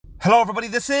Hello everybody,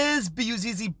 this is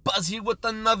BUZZROYALE here with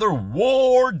another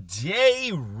War Day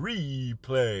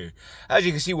replay. As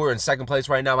you can see, we're in second place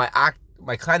right now.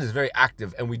 My clan is very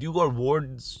active and we do our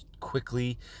wars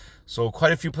quickly. So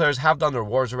quite a few players have done their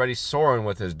wars already. Soren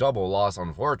with his double loss,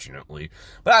 unfortunately.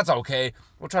 But that's okay.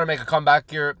 We'll try to make a comeback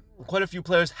here. Quite a few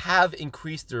players have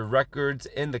increased their records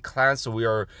in the clan. So we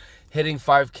are hitting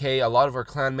 5K. A lot of our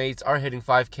clan mates are hitting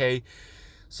 5K.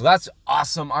 So that's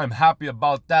awesome. I'm happy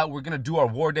about that. We're going to do our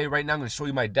war day right now. I'm going to show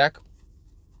you my deck.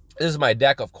 This is my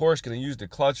deck, of course. Going to use the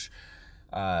clutch,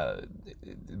 Dark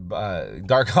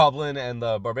Goblin, and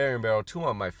the Barbarian Barrel. Two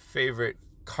of my favorite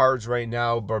cards right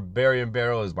now. Barbarian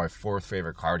Barrel is my fourth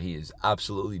favorite card. He is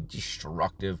absolutely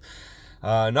destructive.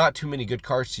 Not too many good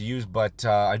cards to use, but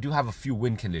I do have a few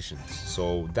win conditions.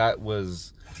 So that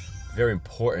was very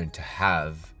important to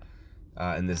have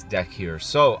in this deck here.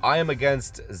 So I am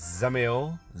against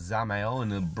Zamael in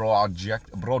the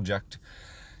Project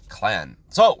clan.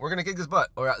 So we're gonna kick this butt,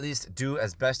 or at least do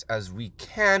as best as we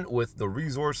can with the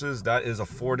resources that is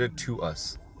afforded to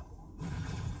us,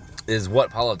 is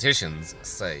what politicians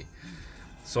say.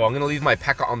 So I'm gonna leave my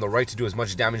P.E.K.K.A. on the right to do as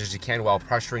much damage as you can while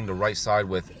pressuring the right side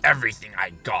with everything I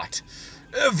got.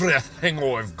 Everything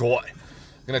I've got.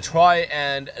 I'm gonna try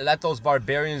and let those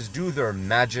barbarians do their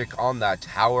magic on that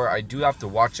tower. I do have to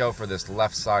watch out for this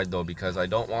left side though, because I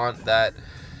don't want that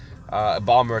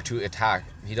bomber to attack.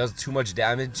 He does too much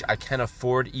damage. I can't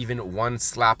afford even one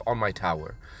slap on my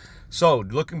tower. So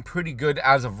looking pretty good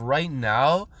as of right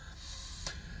now.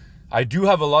 I do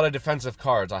have a lot of defensive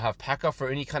cards. I have P.E.K.K.A. for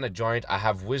any kind of giant. I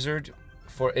have Wizard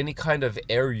for any kind of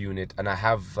air unit, and I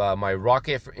have my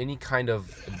rocket for any kind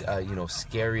of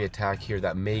scary attack here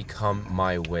that may come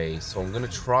my way. So I'm gonna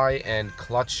try and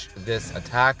clutch this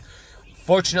attack.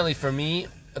 Fortunately for me,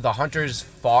 the hunter's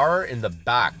far in the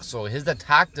back, so his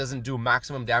attack doesn't do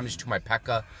maximum damage to my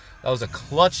P.E.K.K.A. That was a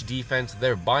clutch defense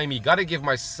there by me. Gotta give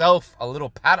myself a little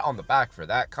pat on the back for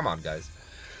that. Come on, guys,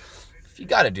 if you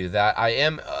gotta do that. I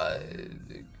am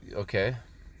okay.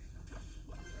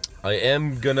 I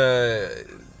am gonna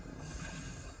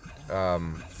I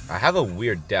have a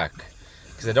weird deck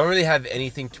because I don't really have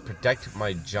anything to protect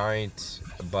my giant,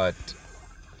 but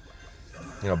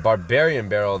Barbarian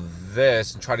Barrel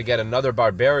this and try to get another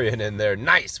Barbarian in there.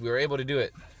 Nice, we were able to do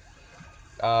it.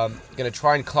 Gonna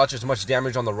try and clutch as much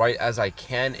damage on the right as I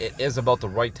can. It is about the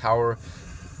right tower,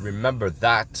 remember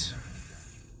that.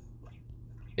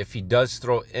 If he does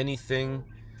throw anything,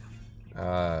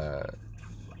 yeah,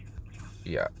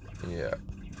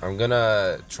 I'm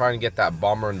gonna try and get that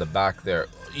bomber in the back there.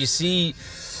 You see,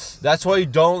 that's why you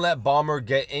don't let bomber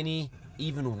get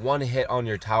even one hit on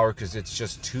your tower, because it's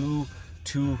just too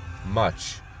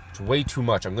much. It's way too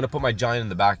much. I'm gonna put my giant in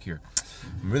the back here.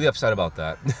 I'm really upset about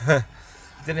that.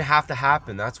 Didn't have to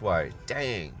happen, that's why.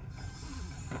 Dang.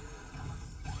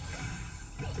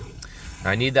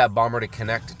 I need that bomber to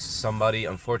connect to somebody.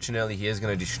 Unfortunately, he is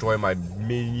gonna destroy my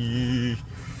mini.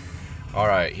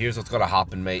 Alright, here's what's gonna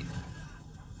happen, mate.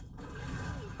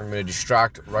 I'm gonna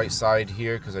distract right side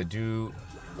here because I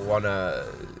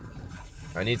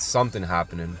need something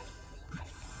happening.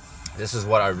 This is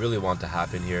what I really want to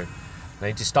happen here. I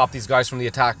need to stop these guys from the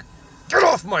attack. Get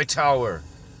off my tower!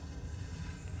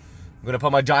 I'm gonna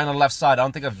put my giant on the left side. I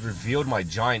don't think I've revealed my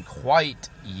giant quite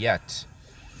yet.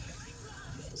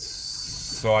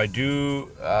 So I do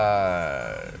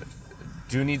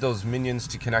need those minions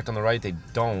to connect on the right. They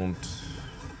don't,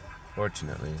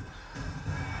 fortunately.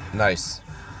 Nice.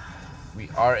 We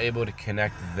are able to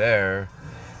connect there.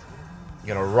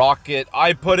 Gonna rocket.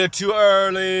 I put it too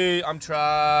early. I'm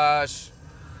trash.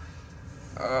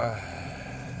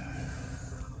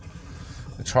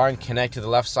 Try and connect to the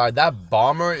left side. That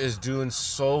bomber is doing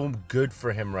so good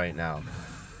for him right now.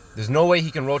 There's no way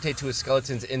he can rotate to his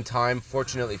skeletons in time,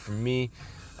 fortunately for me,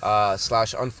 /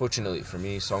 unfortunately for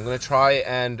me. So I'm going to try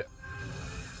and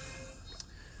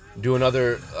do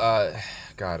another,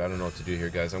 God, I don't know what to do here,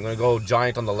 guys. I'm going to go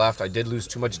giant on the left. I did lose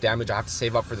too much damage. I have to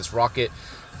save up for this rocket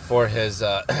for his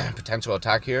potential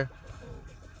attack here.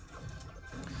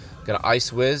 Going to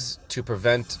Ice Whiz to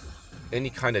prevent any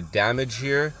kind of damage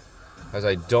here, as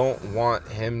I don't want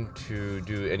him to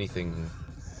do anything.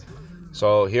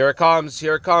 So here it comes,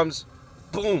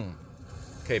 boom.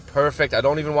 Okay, perfect. I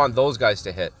don't even want those guys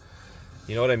to hit.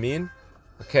 You know what I mean?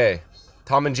 Okay,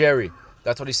 Tom and Jerry.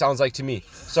 That's what he sounds like to me.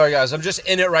 Sorry guys, I'm just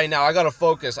in it right now. I gotta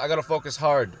focus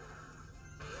hard.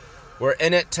 We're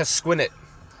in it to squin it.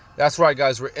 That's right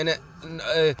guys, we're in it.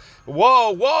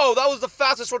 Whoa, that was the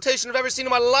fastest rotation I've ever seen in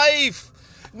my life.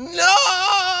 No!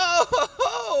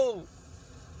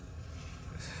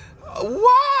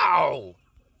 Wow!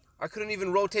 I couldn't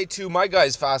even rotate to my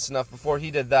guys fast enough before he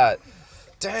did that.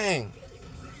 Dang.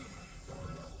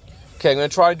 Okay, I'm going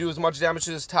to try to do as much damage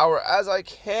to this tower as I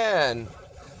can.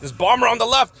 This bomber on the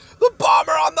left. The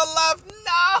bomber on the left.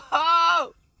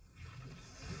 No!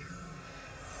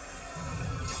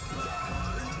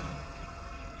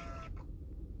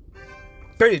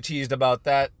 Pretty cheesed about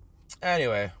that.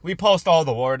 Anyway, we post all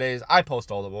the war days. I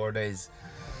post all the war days.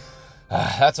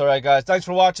 That's alright, guys. Thanks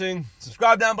for watching.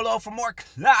 Subscribe down below for more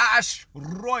Clash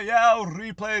Royale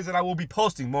replays, and I will be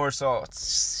posting more, so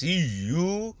see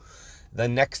you the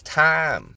next time.